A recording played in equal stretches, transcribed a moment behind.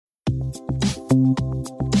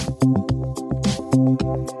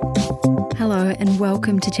Hello and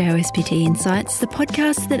welcome to JOSPT Insights, the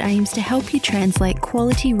podcast that aims to help you translate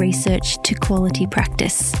quality research to quality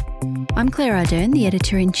practice. I'm Claire Ardern, the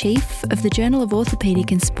Editor-in-Chief of the Journal of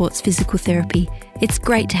Orthopaedic and Sports Physical Therapy. It's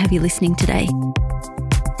great to have you listening today.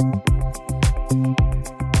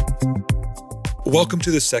 Welcome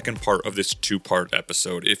to the second part of this two-part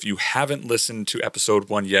episode. If you haven't listened to episode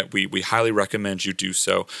 1 yet, we highly recommend you do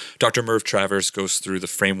so. Dr. Merv Travers goes through the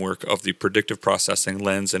framework of the predictive processing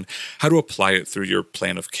lens and how to apply it through your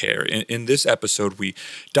plan of care. In this episode, we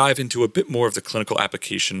dive into a bit more of the clinical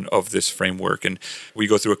application of this framework, and we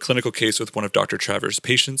go through a clinical case with one of Dr. Travers'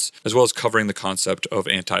 patients, as well as covering the concept of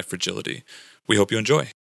anti-fragility. We hope you enjoy.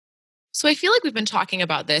 So I feel like we've been talking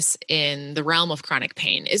about this in the realm of chronic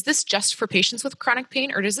pain. Is this just for patients with chronic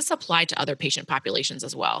pain, or does this apply to other patient populations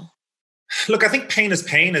as well? Look, I think pain is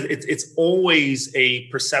pain. It's always a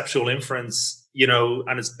perceptual inference,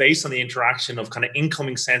 and it's based on the interaction of kind of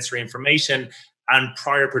incoming sensory information and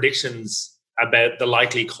prior predictions about the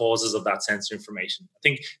likely causes of that sensory information. I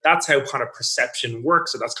think that's how kind of perception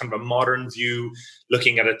works. So that's kind of a modern view,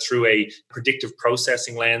 looking at it through a predictive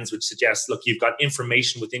processing lens, which suggests, look, you've got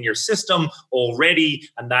information within your system already,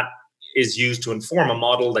 and that is used to inform a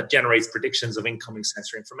model that generates predictions of incoming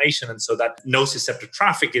sensory information. And so that nociceptive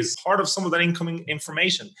traffic is part of some of that incoming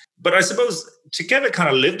information. But I suppose to get a kind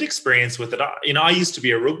of lived experience with it, I used to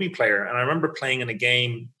be a rugby player, and I remember playing in a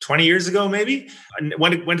game 20 years ago, maybe. I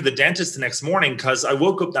went to the dentist the next morning because I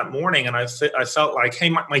woke up that morning and I felt like, hey,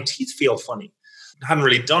 my teeth feel funny. Hadn't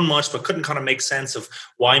really done much, but couldn't kind of make sense of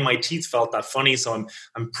why my teeth felt that funny. So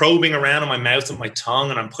I'm probing around in my mouth with my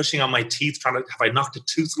tongue, and I'm pushing on my teeth, trying to, have I knocked a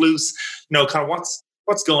tooth loose? Kind of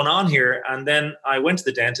what's going on here? And then I went to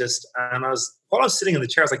the dentist, and while I was sitting in the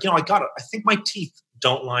chair, I was like, I got it. I think my teeth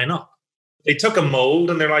don't line up. They took a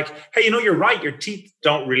mold, and they're like, hey, you're right. Your teeth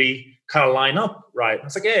don't really kind of line up right. I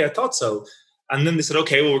was like, yeah, I thought so. And then they said,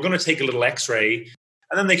 okay, well, we're going to take a little X-ray.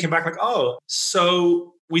 And then they came back like, oh,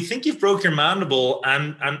 so we think you've broke your mandible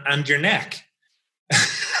and your neck.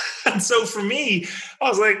 And so for me, I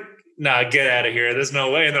was like, nah, get out of here. There's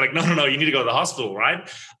no way. And they're like, no, you need to go to the hospital, right?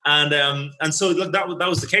 And so look, that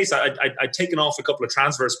was the case. I'd taken off a couple of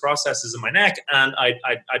transverse processes in my neck, and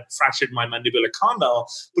I'd fractured my mandibular condyle.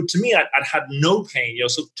 But to me, I'd had no pain,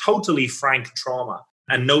 so totally frank trauma.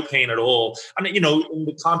 And no pain at all. And, in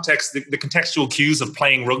the context, the contextual cues of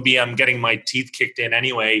playing rugby, I'm getting my teeth kicked in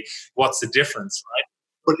anyway. What's the difference, right?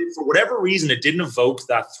 But for whatever reason, it didn't evoke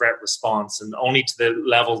that threat response. And only to the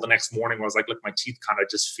level the next morning where I was like, look, my teeth kind of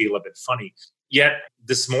just feel a bit funny. Yet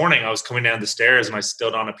this morning, I was coming down the stairs and I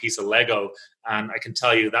stood on a piece of Lego. And I can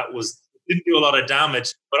tell you didn't do a lot of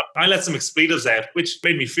damage, but I let some expletives out, which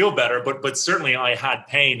made me feel better. But certainly I had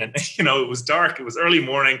pain, and it was dark. It was early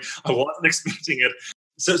morning. I wasn't expecting it.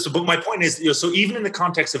 But my point is, so even in the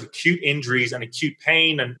context of acute injuries and acute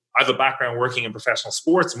pain, and I have a background working in professional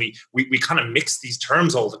sports, and we kind of mix these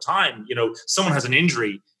terms all the time. Someone has an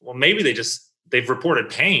injury. Well, maybe they've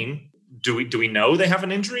reported pain. Do we know they have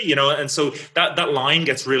an injury? And so that line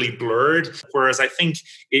gets really blurred. Whereas I think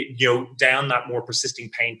down that more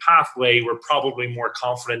persisting pain pathway, we're probably more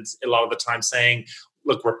confident a lot of the time saying,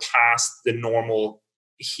 look, we're past the normal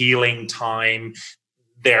healing time.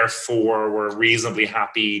 Therefore, we're reasonably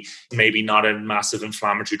happy, maybe not a massive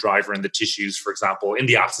inflammatory driver in the tissues, for example, in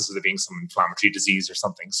the absence of there being some inflammatory disease or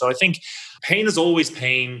something. So I think pain is always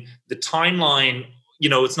pain. The timeline,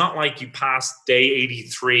 it's not like you pass day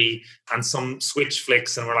 83 and some switch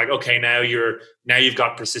flicks and we're like, okay, now you've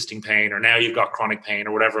got persisting pain, or now you've got chronic pain,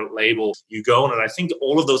 or whatever label you go on. And I think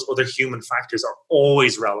all of those other human factors are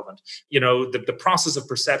always relevant. The process of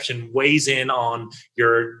perception weighs in on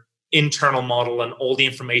your internal model and all the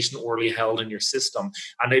information orally held in your system.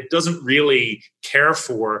 And it doesn't really care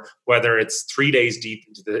for whether it's 3 days deep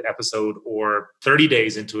into the episode or 30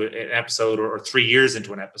 days into an episode or 3 years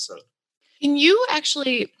into an episode. Can you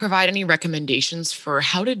actually provide any recommendations for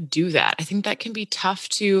how to do that? I think that can be tough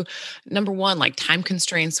to, number one, like time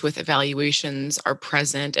constraints with evaluations are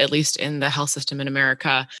present, at least in the health system in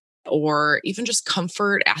America. Or even just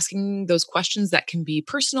comfort asking those questions that can be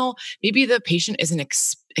personal. Maybe the patient isn't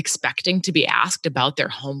expecting to be asked about their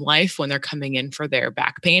home life when they're coming in for their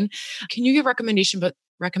back pain. Can you give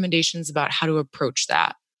recommendations about how to approach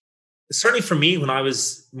that? Certainly for me, when I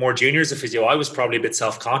was more junior as a physio, I was probably a bit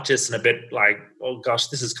self-conscious and a bit like, oh gosh,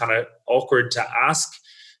 this is kind of awkward to ask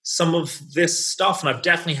some of this stuff. And I've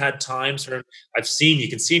definitely had times where you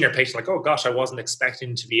can see in your patient like, oh gosh, I wasn't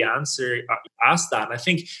expecting to be asked that. And I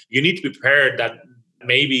think you need to be prepared that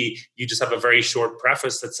maybe you just have a very short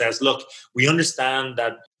preface that says, look, we understand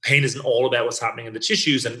that pain isn't all about what's happening in the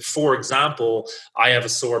tissues. And for example, I have a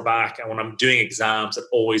sore back, and when I'm doing exams, it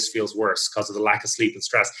always feels worse because of the lack of sleep and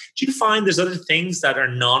stress. Do you find there's other things that are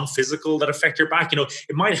non-physical that affect your back?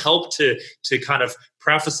 It might help to kind of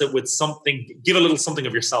preface it with something, give a little something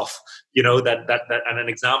of yourself, that and an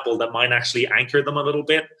example that might actually anchor them a little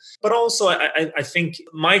bit. But also, I think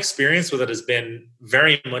my experience with it has been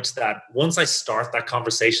very much that once I start that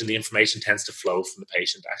conversation, the information tends to flow from the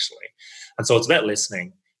patient, actually. And so it's about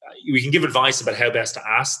listening. We can give advice about how best to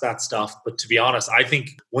ask that stuff. But to be honest, I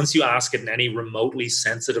think once you ask it in any remotely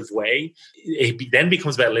sensitive way, it then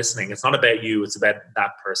becomes about listening. It's not about you. It's about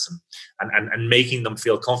that person and making them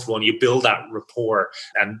feel comfortable. And you build that rapport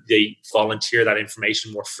and they volunteer that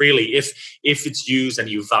information more freely. If it's used and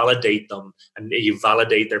you validate them and you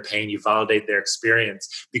validate their pain, you validate their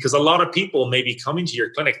experience. Because a lot of people may be coming to your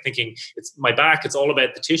clinic thinking, it's my back, it's all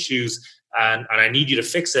about the tissues. And I need you to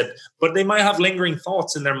fix it. But they might have lingering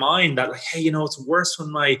thoughts in their mind that, like, hey, it's worse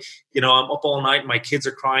when I'm up all night and my kids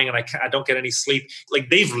are crying and I don't get any sleep. Like,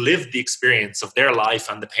 they've lived the experience of their life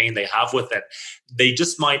and the pain they have with it. They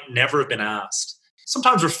just might never have been asked.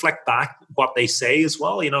 Sometimes reflect back what they say as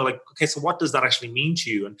well. Okay, so what does that actually mean to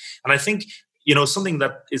you? And I think, something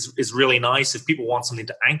that is really nice if people want something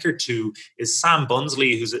to anchor to is Sam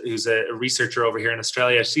Bunsley, who's a researcher over here in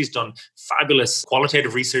Australia. She's done fabulous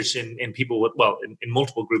qualitative research in people with, in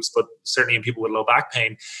multiple groups, but certainly in people with low back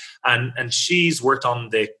pain. And she's worked on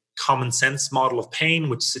the common sense model of pain,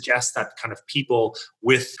 which suggests that kind of people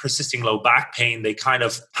with persisting low back pain, they kind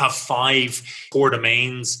of have 5 core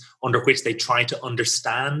domains under which they try to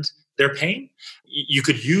understand their pain. You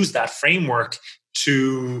could use that framework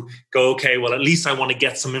to go, okay, well, at least I want to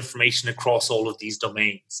get some information across all of these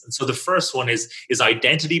domains. And so the first one is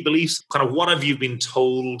identity beliefs. Kind of what have you been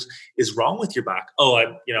told is wrong with your back? Oh,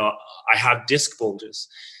 I have disc bulges.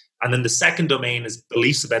 And then the second domain is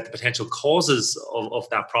beliefs about the potential causes of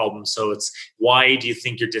that problem. So it's, why do you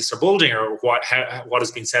think your discs are bulging, or what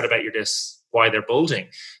has been said about your discs, why they're bulging?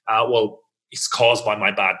 It's caused by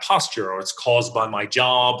my bad posture, or it's caused by my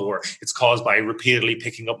job, or it's caused by repeatedly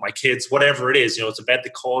picking up my kids, whatever it is, it's about the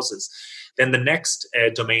causes. Then the next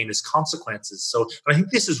domain is consequences. So I think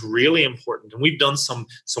this is really important. And we've done some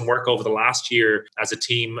work over the last year as a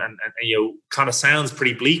team, and kind of sounds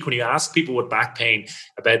pretty bleak when you ask people with back pain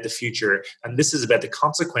about the future. And this is about the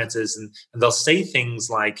consequences. And they'll say things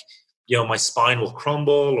like, my spine will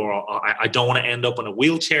crumble, or I don't want to end up in a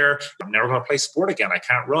wheelchair. I'm never going to play sport again. I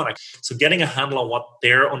can't run. So getting a handle on what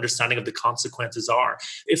their understanding of the consequences are.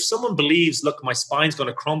 If someone believes, look, my spine's going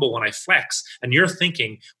to crumble when I flex, and you're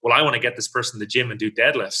thinking, well, I want to get this person in the gym and do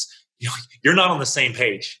deadlifts, you're not on the same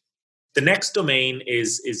page. The next domain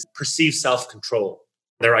is perceived self-control.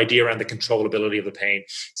 Their idea around the controllability of the pain.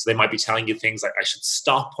 So they might be telling you things like, I should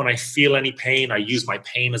stop when I feel any pain. I use my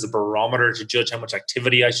pain as a barometer to judge how much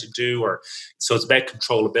activity I should do. So it's about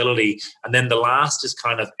controllability. And then the last is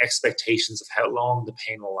kind of expectations of how long the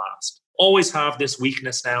pain will last. Always have this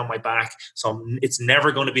weakness now in my back, so it's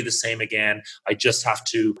never going to be the same again. I just have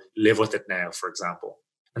to live with it now, for example.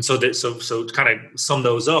 And so to kind of sum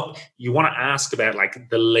those up, you want to ask about like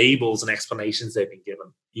the labels and explanations they've been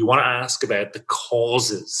given. You want to ask about the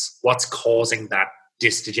causes. What's causing that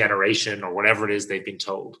disc degeneration or whatever it is they've been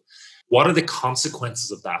told? What are the consequences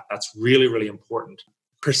of that? That's really, really important.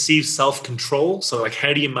 Perceived self-control. So like,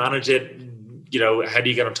 how do you manage it? How do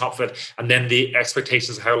you get on top of it? And then the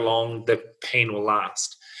expectations of how long the pain will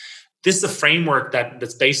last. This is a framework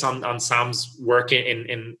that's based on Sam's work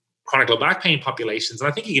in chronic low back pain populations. And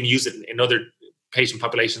I think you can use it in other patient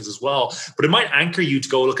populations as well. But it might anchor you to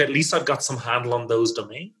go, look, at least I've got some handle on those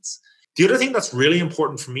domains. The other thing that's really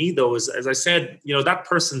important for me, though, is, as I said, that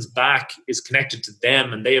person's back is connected to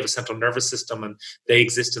them, and they have a central nervous system, and they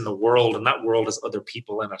exist in the world, and that world has other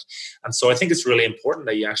people in it. And so I think it's really important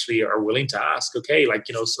that you actually are willing to ask, okay,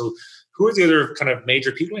 so who are the other kind of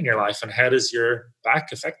major people in your life, and how does your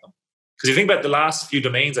back affect them? Because you think about the last few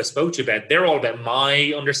domains I spoke to you about, they're all about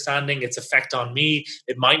my understanding, its effect on me.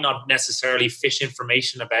 It might not necessarily fish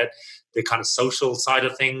information about the kind of social side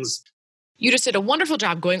of things. You just did a wonderful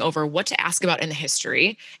job going over what to ask about in the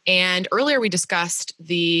history. And earlier we discussed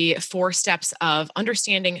the 4 steps of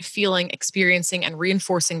understanding, feeling, experiencing, and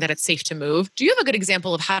reinforcing that it's safe to move. Do you have a good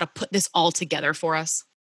example of how to put this all together for us?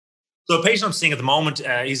 So a patient I'm seeing at the moment,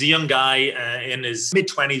 he's a young guy in his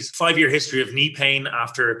mid-20s, 5-year history of knee pain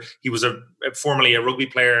after he was formerly a rugby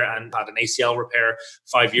player and had an ACL repair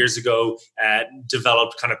 5 years ago,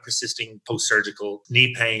 developed kind of persisting post-surgical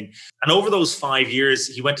knee pain. And over those 5 years,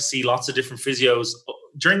 he went to see lots of different physios.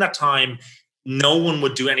 During that time, no one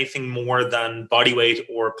would do anything more than bodyweight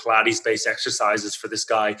or Pilates-based exercises for this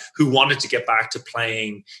guy who wanted to get back to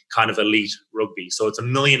playing kind of elite rugby. So it's a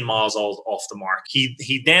million miles off the mark.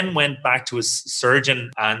 He then went back to his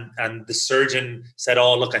surgeon, and the surgeon said,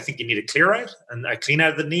 "Oh, look, I think you need a clear out and a clean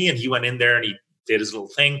out of the knee." And he went in there and he did his little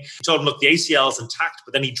thing. He told him, look, the ACL is intact,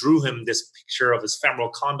 but then he drew him this picture of his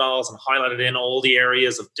femoral condyles and highlighted in all the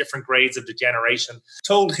areas of different grades of degeneration.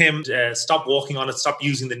 Told him to stop walking on it, stop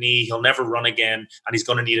using the knee. He'll never run again, and he's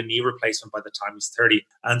going to need a knee replacement by the time he's 30.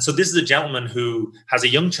 And so this is a gentleman who has a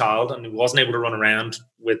young child and wasn't able to run around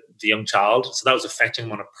with the young child. So that was affecting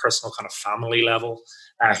him on a personal kind of family level.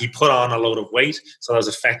 He put on a load of weight, so that was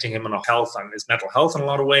affecting him in his health and his mental health in a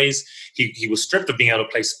lot of ways. He was stripped of being able to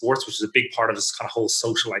play sports, which is a big part of his kind of whole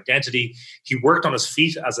social identity. He worked on his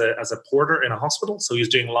feet as a porter in a hospital, so he was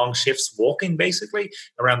doing long shifts walking basically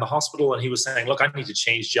around the hospital, and he was saying, look, I need to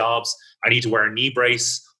change jobs. I need to wear a knee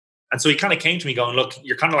brace. And so he kind of came to me going, look,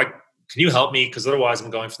 you're kind of like, can you help me? Because otherwise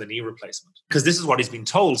I'm going for the knee replacement. Because this is what he's been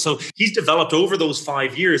told. So he's developed over those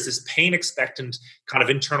 5 years this pain expectant kind of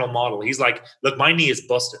internal model. He's like, look, my knee is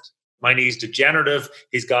busted. My knee is degenerative.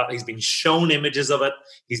 He's been shown images of it.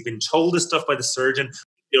 He's been told this stuff by the surgeon.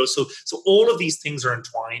 So all of these things are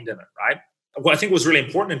entwined in it, right? What I think was really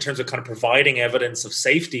important in terms of kind of providing evidence of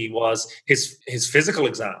safety was his physical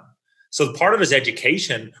exam. So part of his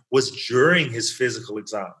education was during his physical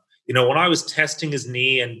exam. When I was testing his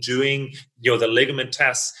knee and doing, the ligament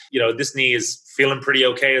tests, this knee is feeling pretty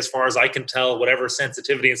okay as far as I can tell, whatever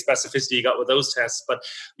sensitivity and specificity you got with those tests. But,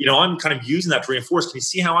 I'm kind of using that to reinforce. Can you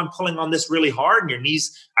see how I'm pulling on this really hard and your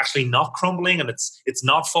knee's actually not crumbling and it's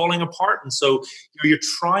not falling apart? And so you're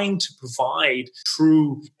trying to provide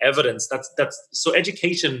true evidence. So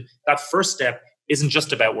education, that first step isn't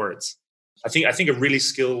just about words. I think a really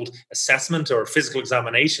skilled assessment or physical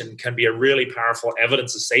examination can be a really powerful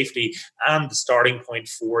evidence of safety and the starting point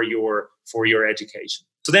for your education.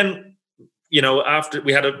 So then, after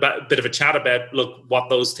we had a bit of a chat about, look, what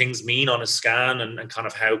those things mean on a scan and kind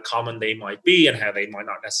of how common they might be and how they might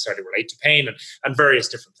not necessarily relate to pain and various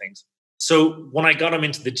different things. So when I got him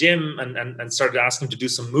into the gym and started asking him to do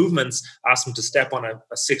some movements, asked him to step on a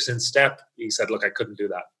 6-inch step, he said, look, I couldn't do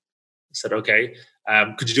that. I said, okay,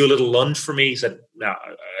 could you do a little lunge for me? He said, no,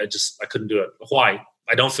 I couldn't do it. Why?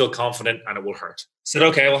 I don't feel confident and it will hurt. I said,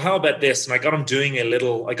 okay, well, how about this? And I got him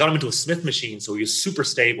into a Smith machine. So he was super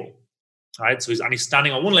stable. All right. So he's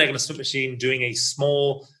standing on one leg in a Smith machine doing a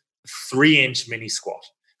small 3-inch mini squat.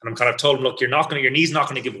 And I'm kind of told him, look, your knee's not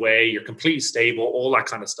going to give way. You're completely stable, all that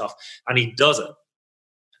kind of stuff. And he does it. And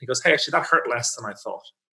he goes, hey, actually, that hurt less than I thought.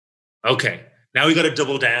 Okay. Now we got to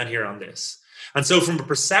double down here on this. And so from a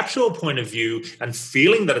perceptual point of view and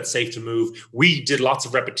feeling that it's safe to move, we did lots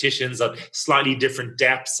of repetitions at slightly different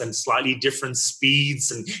depths and slightly different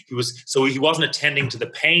speeds. And he wasn't attending to the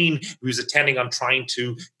pain. He was attending on trying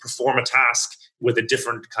to perform a task with a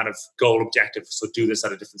different kind of goal objective. So do this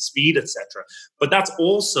at a different speed, etc. But that's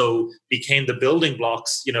also became the building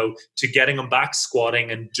blocks, to getting him back squatting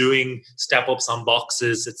and doing step-ups on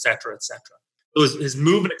boxes, etc., etc. His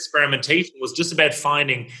movement experimentation was just about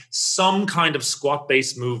finding some kind of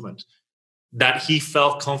squat-based movement that he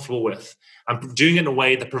felt comfortable with and doing it in a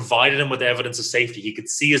way that provided him with evidence of safety. He could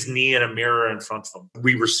see his knee in a mirror in front of him.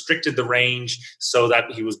 We restricted the range so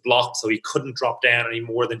that he was blocked, so he couldn't drop down any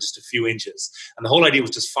more than just a few inches. And the whole idea was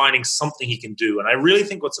just finding something he can do. And I really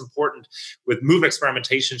think what's important with movement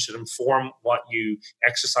experimentation should inform what you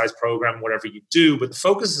exercise program, whatever you do. But the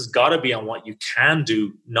focus has got to be on what you can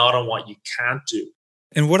do, not on what you can't do.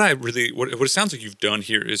 And what it sounds like you've done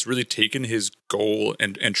here is really taken his goal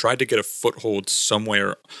and tried to get a foothold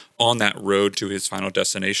somewhere on that road to his final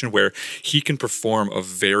destination where he can perform a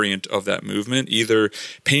variant of that movement, either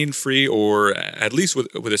pain-free or at least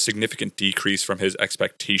with a significant decrease from his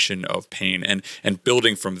expectation of pain and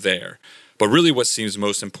building from there. But really what seems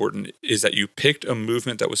most important is that you picked a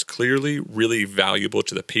movement that was clearly really valuable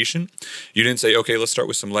to the patient. You didn't say, okay, let's start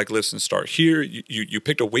with some leg lifts and start here. You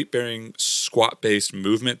picked a weight-bearing, squat-based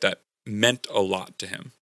movement that meant a lot to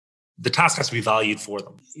him. The task has to be valued for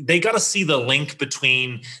them. They got to see the link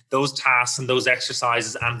between those tasks and those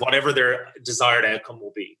exercises and whatever their desired outcome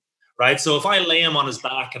will be. Right. So if I lay him on his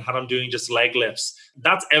back and had him doing just leg lifts,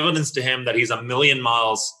 that's evidence to him that he's a million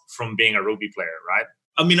miles from being a rugby player. Right.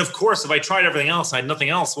 I mean, of course, if I tried everything else, I had nothing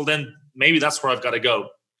else, well, then maybe that's where I've got to go.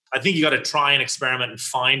 I think you got to try and experiment and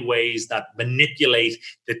find ways that manipulate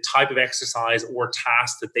the type of exercise or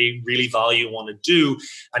task that they really value and want to do.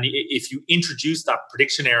 And if you introduce that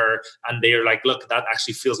prediction error and they're like, look, that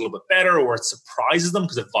actually feels a little bit better, or it surprises them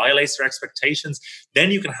because it violates their expectations,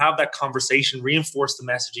 then you can have that conversation, reinforce the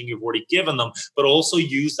messaging you've already given them, but also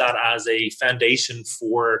use that as a foundation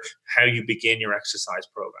for how you begin your exercise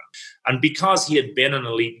program. And because he had been an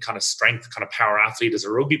elite kind of strength, kind of power athlete as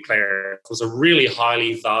a rugby player, it was a really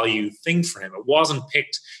highly valued thing for him. It wasn't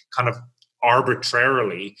picked kind of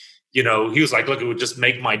arbitrarily. You know, he was like, look, it would just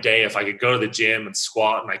make my day if I could go to the gym and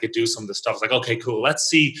squat and I could do some of the stuff. It's like, okay, cool. Let's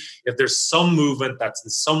see if there's some movement that's in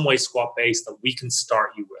some way squat based that we can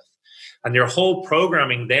start you with. And your whole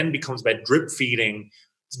programming then becomes about drip feeding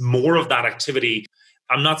more of that activity.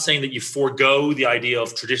 I'm not saying that you forego the idea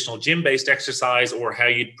of traditional gym-based exercise or how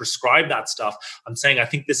you'd prescribe that stuff. I'm saying I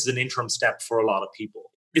think this is an interim step for a lot of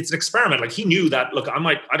people. It's an experiment. Like, he knew that, look,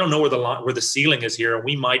 I don't know where the ceiling is here, and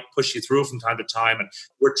we might push you through from time to time. And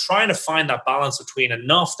we're trying to find that balance between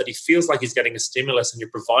enough that he feels like he's getting a stimulus and you're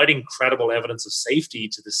providing credible evidence of safety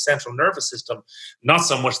to the central nervous system, not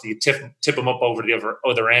so much that you tip him up over the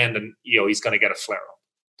other end and, you know, he's going to get a flare up.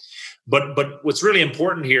 But what's really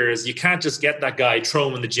important here is you can't just get that guy, throw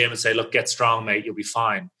him in the gym and say, look, get strong, mate, you'll be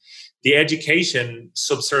fine. The education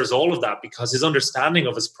subserves all of that because his understanding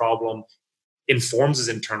of his problem informs his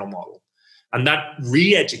internal model. And that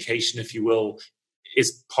re-education, if you will,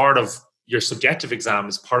 is part of your subjective exam,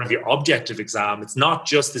 is part of your objective exam. It's not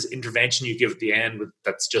just this intervention you give at the end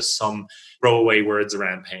that's just some throwaway words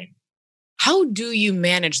around pain. How do you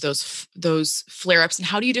manage those flare-ups, and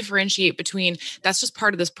how do you differentiate between that's just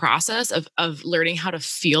part of this process of learning how to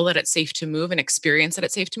feel that it's safe to move and experience that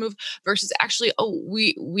it's safe to move versus actually,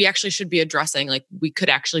 we actually should be addressing, like, we could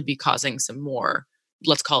actually be causing some more,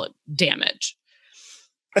 let's call it, damage?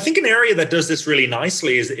 I think an area that does this really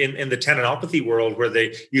nicely is in the tendinopathy world, where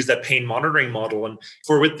they use that pain monitoring model. And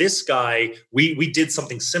with this guy, we did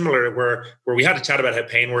something similar where we had to chat about how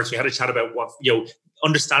pain works. We had to chat about what, you know,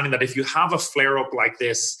 understanding that if you have a flare up like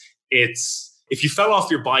this, if you fell off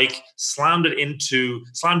your bike, slammed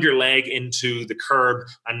your leg into the curb,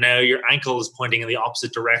 and now your ankle is pointing in the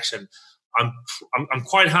opposite direction, I'm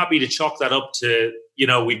quite happy to chalk that up to, you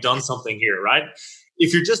know, we've done something here, right?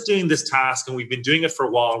 If you're just doing this task and we've been doing it for a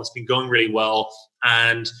while, it's been going really well,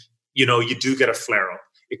 and, you know, you do get a flare up,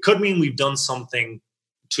 it could mean we've done something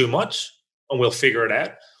too much and we'll figure it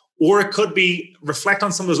out. Or it could be reflect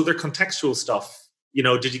on some of those other contextual stuff. You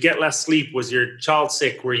know, did you get less sleep? Was your child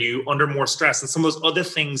sick? Were you under more stress? And some of those other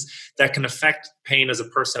things that can affect pain as a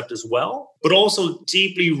percept as well, but also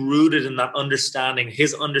deeply rooted in that understanding,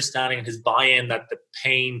 his understanding and his buy-in that the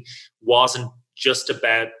pain wasn't just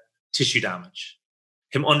about tissue damage.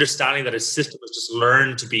 Him understanding that his system has just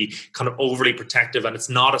learned to be kind of overly protective, and it's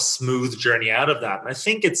not a smooth journey out of that. And I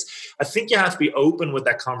think you have to be open with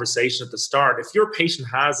that conversation at the start. If your patient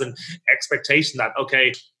has an expectation that,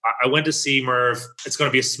 okay, I went to see Merv, it's going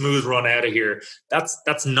to be a smooth run out of here,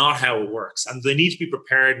 that's not how it works. And they need to be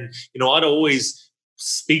prepared. And, you know, I'd always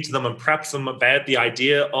speak to them and prep them about the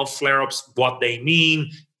idea of flare-ups, what they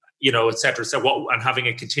mean, you know, et cetera. So and having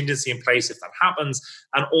a contingency in place if that happens.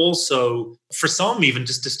 And also for some, even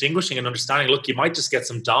just distinguishing and understanding, look, you might just get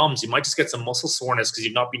some DOMS, you might just get some muscle soreness because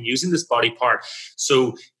you've not been using this body part.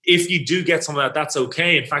 So if you do get some of that, that's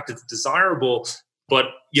okay. In fact, it's desirable, but,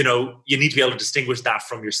 you know, you need to be able to distinguish that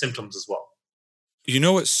from your symptoms as well. You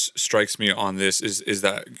know what strikes me on this is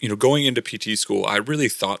that, you know, going into PT school, I really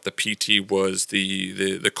thought the PT was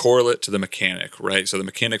the correlate to the mechanic, right? So the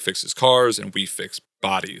mechanic fixes cars and we fix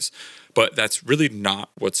bodies. But that's really not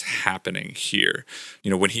what's happening here.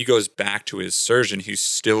 You know, when he goes back to his surgeon, he's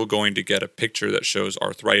still going to get a picture that shows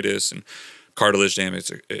arthritis and cartilage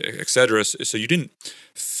damage, etc. So you didn't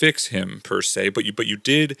fix him per se, but you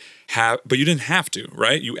didn't have to,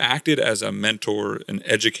 right? You acted as a mentor, an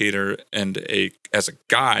educator, and as a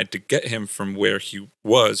guide to get him from where he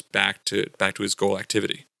was back to his goal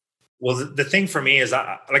activity. Well, the thing for me is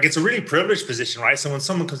that, like, it's a really privileged position, right? So when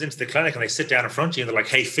someone comes into the clinic and they sit down in front of you and they're like,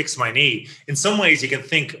 hey, fix my knee. In some ways you can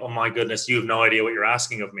think, oh my goodness, you have no idea what you're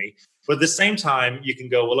asking of me. But at the same time, you can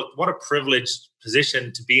go, well, look, what a privileged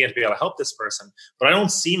position to be in to be able to help this person. But I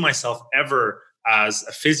don't see myself ever as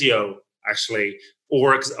a physio, actually,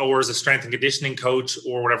 or as a strength and conditioning coach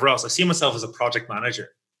or whatever else. I see myself as a project manager.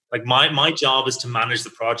 Like my job is to manage the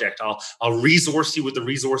project. I'll resource you with the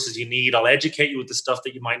resources you need. I'll educate you with the stuff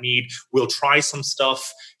that you might need. We'll try some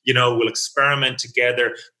stuff, you know, we'll experiment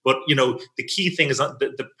together. But, you know, the key thing is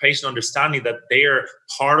the patient understanding that they are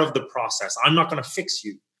part of the process. I'm not going to fix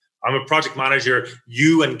you. I'm a project manager.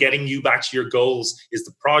 You and getting you back to your goals is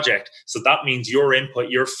the project. So that means your input,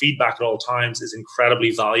 your feedback at all times is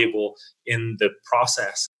incredibly valuable in the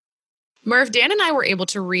process. Merv, Dan and I were able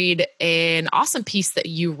to read an awesome piece that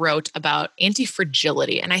you wrote about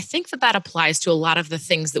anti-fragility. And I think that applies to a lot of the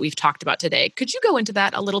things that we've talked about today. Could you go into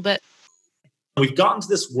that a little bit? We've gotten to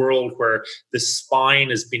this world where the spine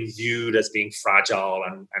has been viewed as being fragile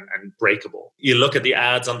and breakable. You look at the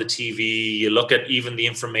ads on the TV, you look at even the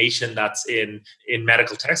information that's in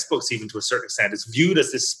medical textbooks, even to a certain extent, it's viewed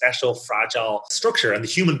as this special fragile structure. And the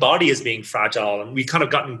human body is being fragile. And we kind of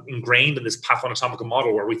gotten ingrained in this patho-anatomical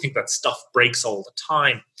model where we think that stuff breaks all the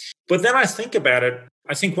time. But then I think about it,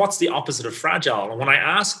 I think what's the opposite of fragile? And when I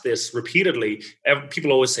ask this repeatedly,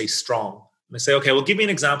 people always say strong. And they say, okay, well, give me an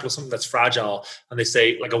example of something that's fragile. And they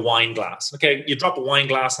say, like a wine glass. Okay, you drop a wine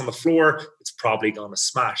glass on the floor, it's probably going to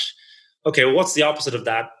smash. Okay, well, what's the opposite of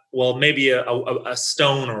that? Well, maybe a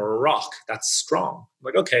stone or a rock that's strong.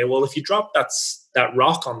 Like, okay, well, if you drop that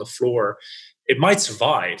rock on the floor, it might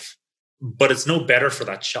survive, but it's no better for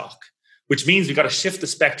that shock, which means we've got to shift the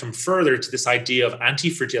spectrum further to this idea of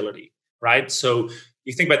anti-fragility, right? So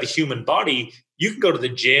you think about the human body, you can go to the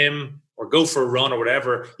gym or go for a run or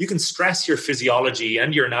whatever, you can stress your physiology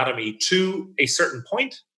and your anatomy to a certain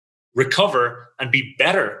point, recover, and be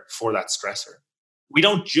better for that stressor. We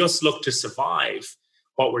don't just look to survive.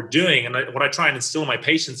 What we're doing, and what I try and instill in my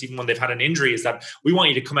patients, even when they've had an injury, is that we want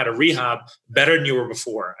you to come out of rehab better than you were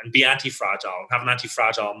before and be anti-fragile and have an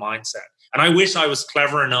anti-fragile mindset. And I wish I was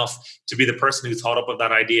clever enough to be the person who thought up of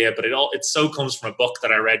that idea, but it so comes from a book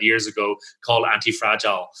that I read years ago called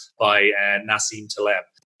Anti-Fragile by Nassim Taleb.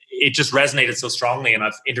 It just resonated so strongly, and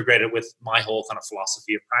I've integrated it with my whole kind of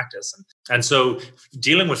philosophy of practice. And so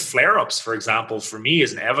dealing with flare-ups, for example, for me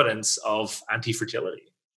is an evidence of anti-fragility,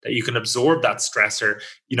 that you can absorb that stressor,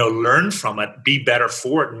 learn from it, be better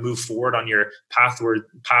for it, and move forward on your path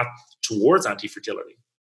towards anti-fragility.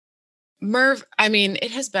 Merv,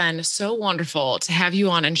 it has been so wonderful to have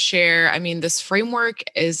you on and share. This framework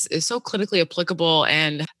is so clinically applicable,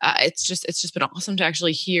 and it's just been awesome to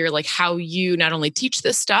actually hear like how you not only teach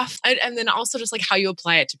this stuff and then also just like how you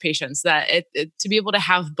apply it to patients. That to be able to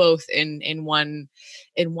have both in one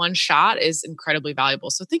shot is incredibly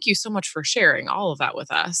valuable. So thank you so much for sharing all of that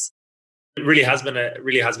with us. It really has been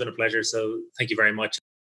a pleasure. So thank you very much.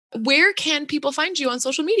 Where can people find you on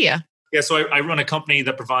social media? Yeah, so I run a company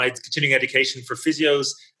that provides continuing education for physios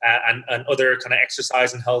and other kind of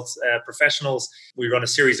exercise and health professionals. We run a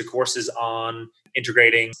series of courses on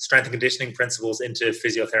integrating strength and conditioning principles into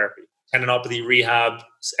physiotherapy, tendinopathy rehab,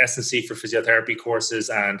 S&C for physiotherapy courses,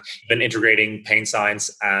 and been integrating pain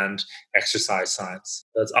science and exercise science.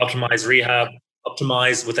 That's Optimize Rehab,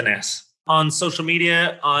 Optimize with an S. On social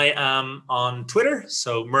media, I am on Twitter,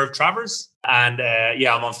 so Merv Travers. And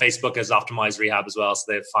I'm on Facebook as Optimize Rehab as well.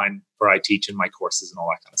 So they find where I teach in my courses and all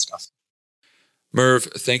that kind of stuff. Merv,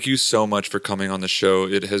 thank you so much for coming on the show.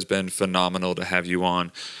 It has been phenomenal to have you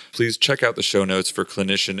on. Please check out the show notes for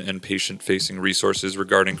clinician and patient-facing resources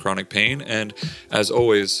regarding chronic pain. And as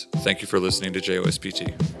always, thank you for listening to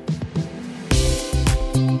JOSPT.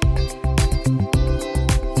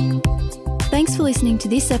 Thanks for listening to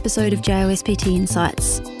this episode of JOSPT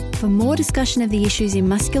Insights. For more discussion of the issues in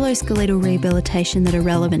musculoskeletal rehabilitation that are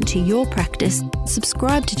relevant to your practice,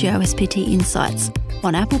 subscribe to JOSPT Insights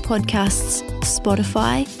on Apple Podcasts,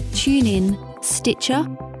 Spotify, TuneIn, Stitcher,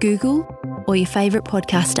 Google, or your favourite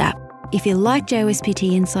podcast app. If you like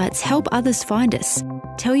JOSPT Insights, help others find us.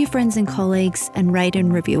 Tell your friends and colleagues and rate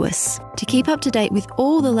and review us. To keep up to date with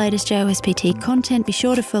all the latest JOSPT content, be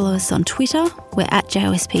sure to follow us on Twitter, we're at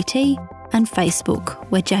JOSPT, and Facebook,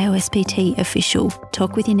 we're JOSPT Official.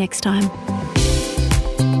 Talk with you next time.